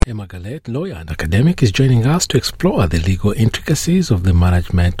Garlett, lawyer and academic, is joining us to explore the legal intricacies of the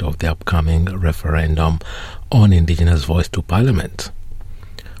management of the upcoming referendum on Indigenous voice to Parliament.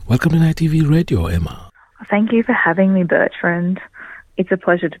 Welcome to ITV Radio, Emma. Thank you for having me, Bertrand. It's a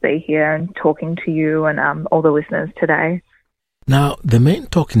pleasure to be here and talking to you and all the listeners today. Now, the main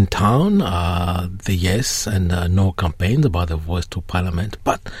talk in town are the yes and no campaigns about the voice to Parliament,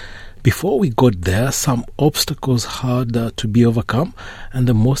 but before we got there, some obstacles had to be overcome, and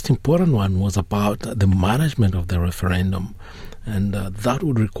the most important one was about the management of the referendum, and that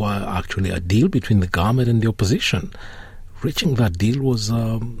would require actually a deal between the government and the opposition. Reaching that deal was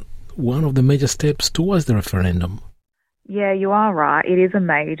one of the major steps towards the referendum. Yeah, you are right. It is a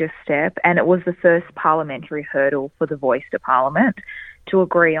major step, and it was the first parliamentary hurdle for the voice to Parliament to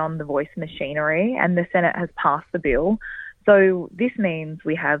agree on the voice machinery, and the Senate has passed the bill. So this means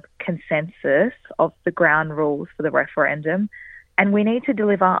we have consensus of the ground rules for the referendum, and we need to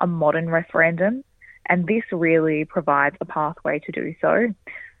deliver a modern referendum, and this really provides a pathway to do so.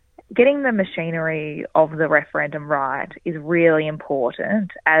 Getting the machinery of the referendum right is really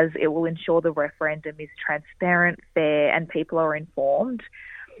important, as it will ensure the referendum is transparent, fair, and people are informed.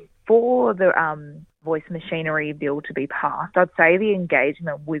 For the voice machinery bill to be passed, I'd say the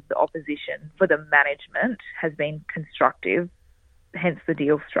engagement with the opposition for the management has been constructive, hence the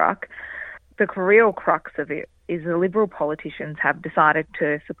deal struck. The real crux of it is the Liberal politicians have decided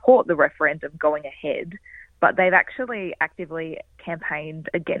to support the referendum going ahead, but they've actually actively campaigned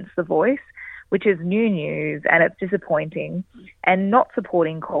against the voice, which is new news, and it's disappointing. And not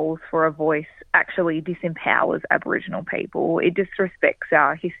supporting calls for a voice actually disempowers Aboriginal people. It disrespects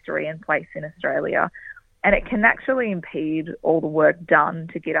our history and place in Australia, and it can actually impede all the work done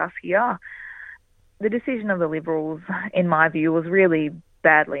to get us here. The decision of the Liberals, in my view, was really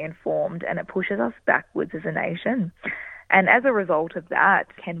badly informed, and it pushes us backwards as a nation. And as a result of that,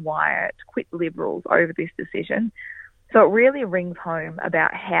 Ken Wyatt quit the Liberals over this decision. So it really rings home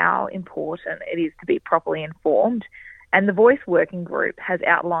about how important it is to be properly informed. And the Voice Working Group has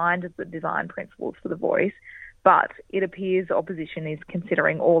outlined the design principles for the voice, but it appears the opposition is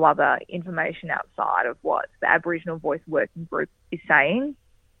considering all other information outside of what the Aboriginal Voice Working Group is saying.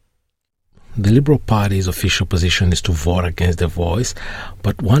 The Liberal Party's official position is to vote against the voice,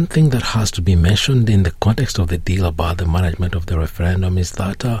 but one thing that has to be mentioned in the context of the deal about the management of the referendum is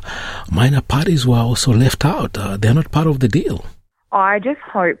that minor parties were also left out. They're not part of the deal. I just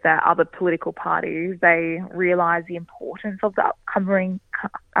hope that other political parties, they realise the importance of the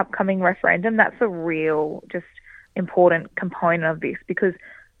upcoming referendum. That's a real, just important component of this, because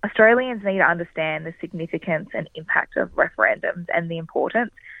Australians need to understand the significance and impact of referendums and the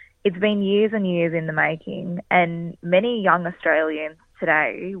importance. It's been years and years in the making, and many young Australians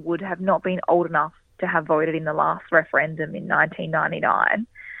today would have not been old enough to have voted in the last referendum in 1999,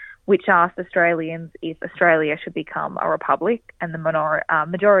 which asked Australians if Australia should become a republic, and the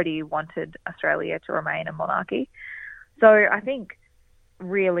majority wanted Australia to remain a monarchy. So I think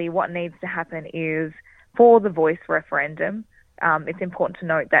really what needs to happen is, for the voice referendum, it's important to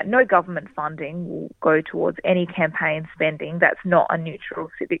note that no government funding will go towards any campaign spending that's not a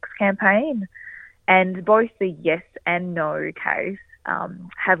neutral civics campaign. And both the yes and no case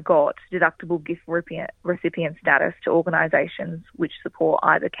have got deductible gift recipient status to organisations which support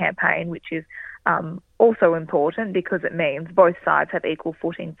either campaign, which is also important because it means both sides have equal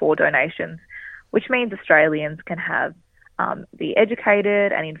footing for donations, which means Australians can be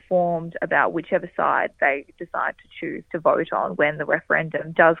educated and informed about whichever side they decide to choose to vote on when the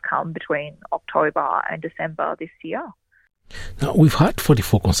referendum does come between October and December this year. Now, we've had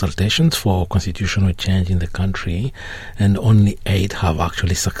 44 consultations for constitutional change in the country, and only 8 have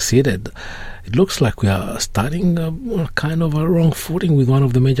actually succeeded. It looks like we are starting on kind of a wrong footing, with one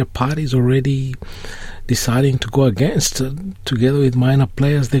of the major parties already deciding to go against. Together with minor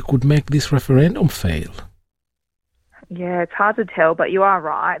players, they could make this referendum fail. Yeah, it's hard to tell, but you are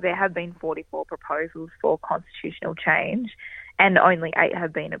right. There have been 44 proposals for constitutional change, and only 8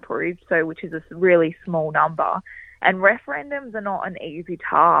 have been approved, which is a really small number. And referendums are not an easy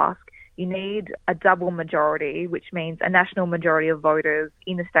task. You need a double majority, which means a national majority of voters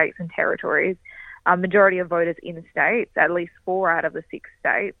in the states and territories, a majority of voters in the states, at least 4 out of the 6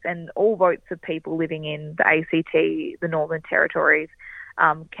 states, and all votes of people living in the ACT, the Northern Territories,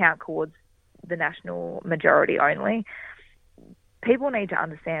 count towards the national majority only. People need to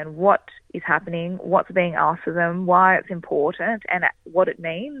understand what is happening, what's being asked of them, why it's important, and what it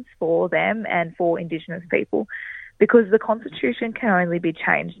means for them and for Indigenous people, because the Constitution can only be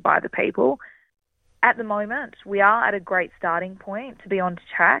changed by the people. At the moment, we are at a great starting point to be on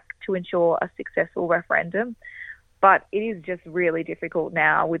track to ensure a successful referendum. But it is just really difficult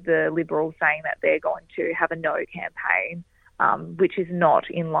now with the Liberals saying that they're going to have a no campaign, which is not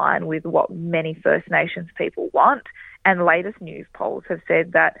in line with what many First Nations people want. And the latest news polls have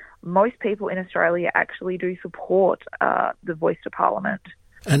said that most people in Australia actually do support the voice to Parliament.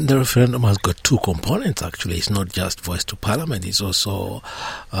 And the referendum has got two components, actually. It's not just voice to Parliament. It's also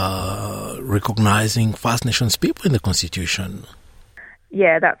recognising First Nations people in the Constitution.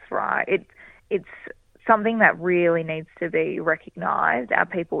 Yeah, that's right. It's something that really needs to be recognised, our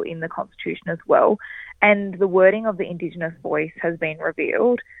people in the Constitution as well. And the wording of the Indigenous voice has been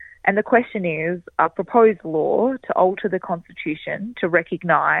revealed. And the question is, a proposed law to alter the Constitution to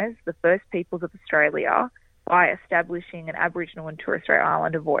recognise the First Peoples of Australia by establishing an Aboriginal and Torres Strait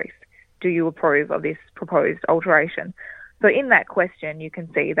Islander voice. Do you approve of this proposed alteration? So in that question, you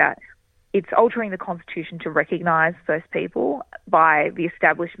can see that it's altering the Constitution to recognise First People by the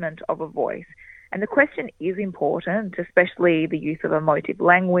establishment of a voice. And the question is important, especially the use of emotive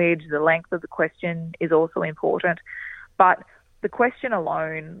language. The length of the question is also important. But the question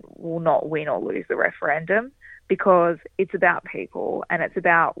alone will not win or lose the referendum, because it's about people and it's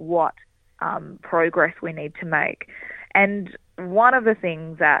about what progress we need to make. And one of the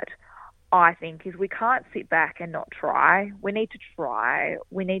things that I think is we can't sit back and not try. We need to try.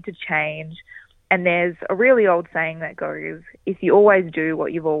 We need to change. And there's a really old saying that goes, if you always do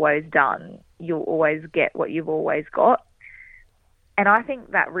what you've always done, you'll always get what you've always got. And I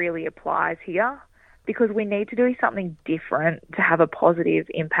think that really applies here, because we need to do something different to have a positive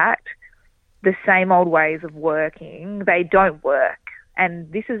impact. The same old ways of working, they don't work.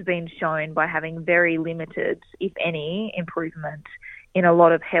 And this has been shown by having very limited, if any, improvement in a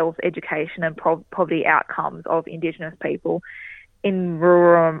lot of health, education and poverty outcomes of Indigenous people in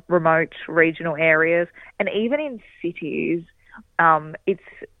rural, remote, regional areas, and even in cities.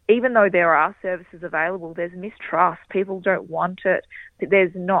 Even though there are services available, there's mistrust. People don't want it.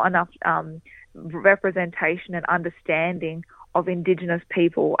 There's not enough representation and understanding of Indigenous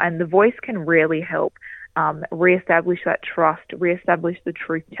people, and the voice can really help re-establish that trust, re-establish the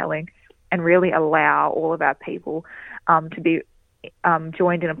truth-telling, and really allow all of our people to be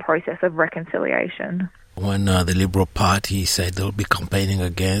joined in a process of reconciliation. When the Liberal Party said they'll be campaigning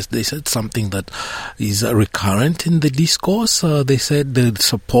against, they said something that is recurrent in the discourse. They said they'd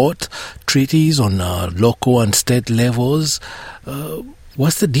support treaties on local and state levels.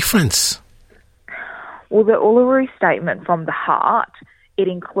 What's the difference? Well, the Uluru Statement from the Heart, it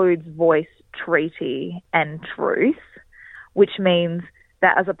includes voice, treaty and truth, which means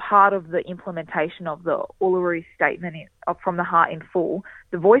that as a part of the implementation of the Uluru Statement from the Heart in full,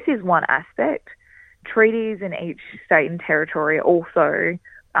 the voice is one aspect. Treaties in each state and territory are also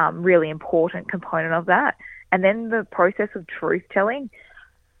really important component of that. And then the process of truth-telling.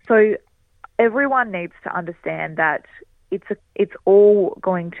 So everyone needs to understand that it's all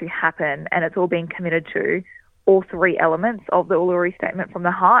going to happen, and it's all being committed to, all three elements of the Uluru Statement from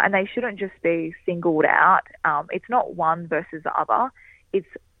the Heart, and they shouldn't just be singled out. It's not one versus the other. It's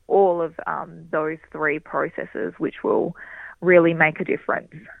all of those three processes which will really make a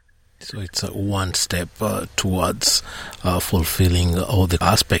difference. So it's one step towards fulfilling all the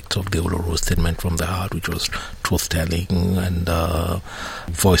aspects of the Uluru Statement from the Heart, which was truth-telling and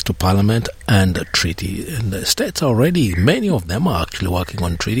voice to Parliament and a treaty. And the states already, many of them are actually working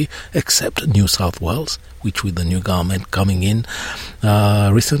on treaty, except New South Wales, which with the new government coming in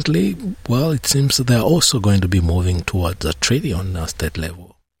recently, well, it seems that they're also going to be moving towards a treaty on a state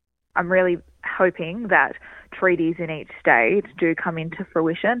level. I'm really hoping that treaties in each state do come into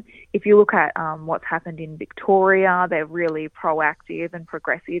fruition. If you look at what's happened in Victoria, they're really proactive and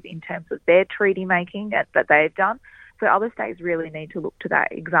progressive in terms of their treaty making that they've done. So other states really need to look to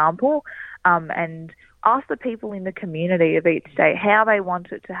that example and ask the people in the community of each state how they want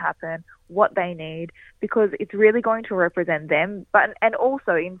it to happen, what they need, because it's really going to represent them. And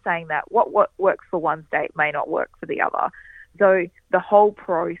also in saying that what works for one state may not work for the other. So the whole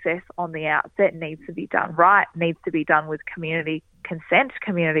process on the outset needs to be done right, needs to be done with community consent,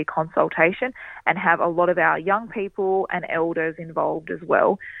 community consultation, and have a lot of our young people and elders involved as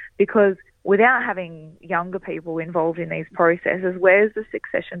well. Because without having younger people involved in these processes, where's the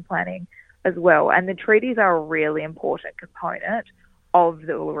succession planning as well? And the treaties are a really important component of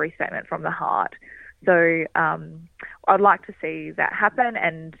the Uluru Statement from the Heart. So I'd like to see that happen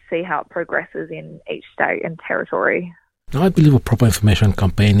and see how it progresses in each state and territory. Now, I believe a proper information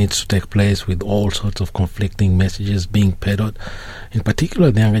campaign needs to take place with all sorts of conflicting messages being peddled, in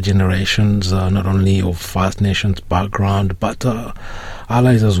particular the younger generations, not only of First Nations background, but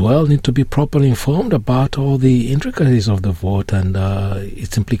allies as well, need to be properly informed about all the intricacies of the vote and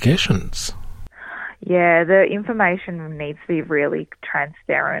its implications. Yeah, the information needs to be really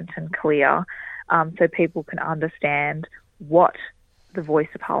transparent and clear, so people can understand what the Voice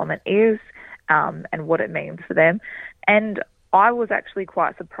to Parliament is, and what it means for them. And I was actually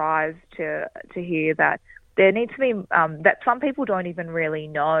quite surprised to hear that there needs to be that some people don't even really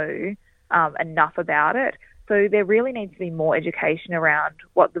know enough about it. So there really needs to be more education around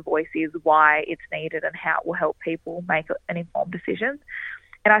what the voice is, why it's needed, and how it will help people make an informed decision.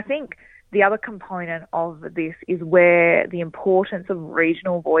 And I think the other component of this is where the importance of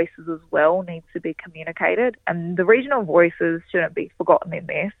regional voices as well needs to be communicated. And the regional voices shouldn't be forgotten in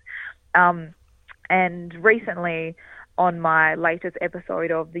this. And recently, on my latest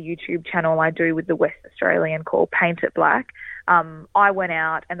episode of the YouTube channel I do with the West Australian called Paint It Black, I went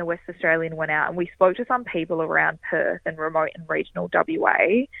out and the West Australian went out and we spoke to some people around Perth and remote and regional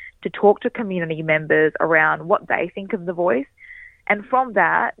WA to talk to community members around what they think of the voice. And from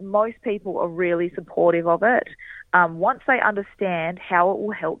that, most people are really supportive of it. Once they understand how it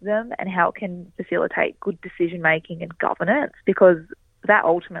will help them and how it can facilitate good decision-making and governance, because that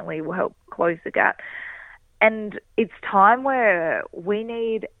ultimately will help close the gap. And it's time where we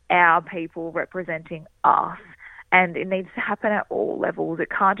need our people representing us, and it needs to happen at all levels. It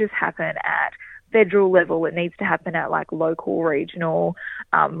can't just happen at federal level. It needs to happen at like local, regional,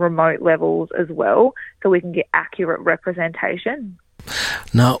 remote levels as well, so we can get accurate representation.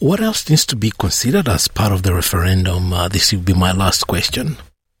 Now, what else needs to be considered as part of the referendum? This will be my last question.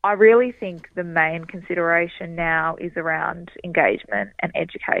 I really think the main consideration now is around engagement and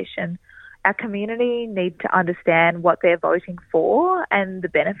education. Our community need to understand what they're voting for and the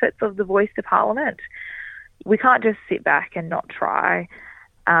benefits of the Voice to Parliament. We can't just sit back and not try.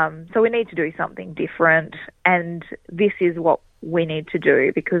 So we need to do something different, and this is what we need to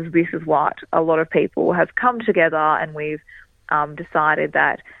do, because this is what a lot of people have come together, and we've decided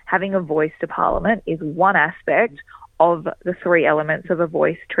that having a voice to Parliament is one aspect of the three elements of a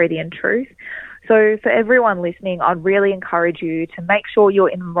voice, treaty and truth. So for everyone listening, I'd really encourage you to make sure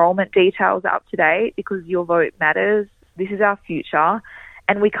your enrolment details are up to date, because your vote matters. This is our future,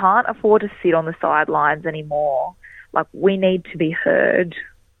 and we can't afford to sit on the sidelines anymore. Like, we need to be heard.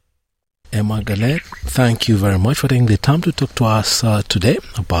 Emma Garlett, thank you very much for taking the time to talk to us today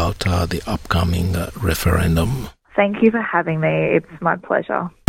about the upcoming referendum. Thank you for having me. It's my pleasure.